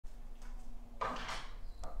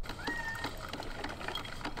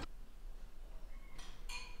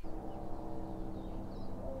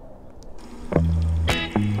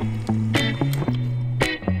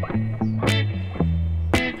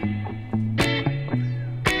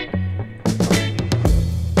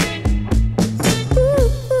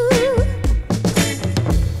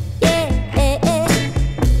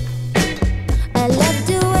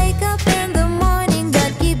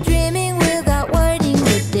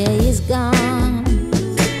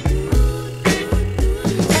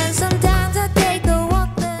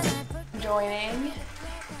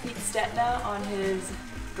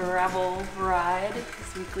gravel ride,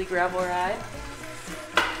 this weekly gravel ride.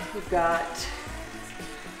 We've got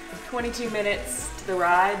 22 minutes to the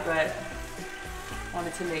ride, but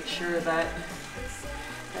wanted to make sure that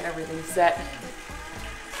everything's set.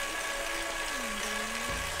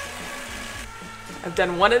 I've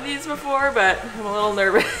done one of these before, but I'm a little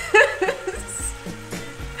nervous.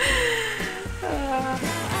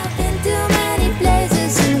 I've been to many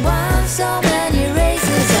places and won so many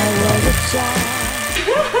races. I was a child.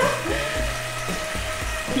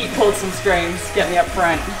 Pete pulled some strings, get me up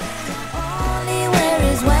front. Only where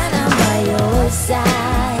is when I'm by your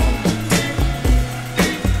side.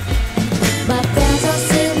 My friends are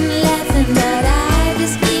sitting laughing, but I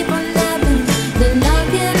just keep on laughing. They're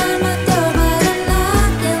knocking on my door, but I'm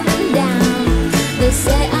knocking them down. They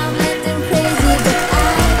say I'm acting crazy, but I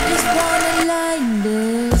just wanna lie in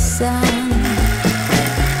the sun.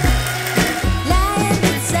 Lie in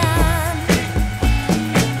the sun,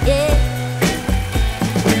 yeah.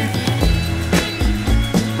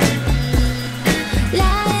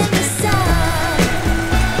 Lie in the sun,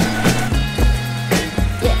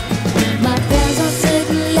 yeah. My friends are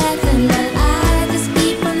sitting laughing, but I just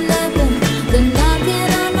keep on laughing. They're knocking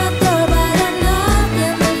on my door, but I'm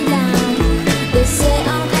knocking them down. They say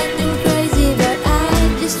I'm acting crazy, but I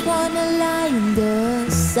just wanna lie in the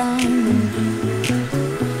sun.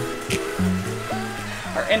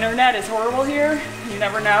 Our internet is horrible here, you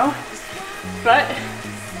never know. But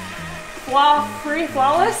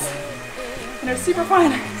flawless, and it was super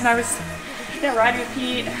fun. And I was riding with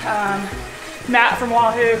Pete, Matt from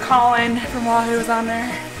Wahoo, Colin from Wahoo was on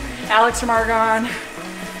there, Alex from Argonne.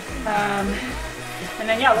 And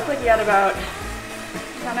then yeah, it looked like we had about,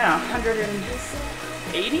 I don't know,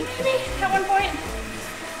 180 maybe at one point.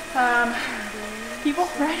 People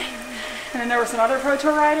riding. And then there were some other Pro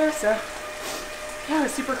Tour riders, so yeah, it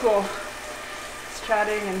was super cool. Just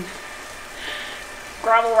chatting and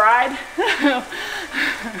gravel ride.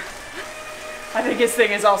 I think his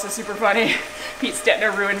thing is also super funny. Pete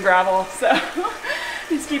Stetina ruined gravel, so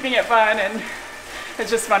he's keeping it fun and it's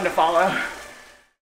just fun to follow.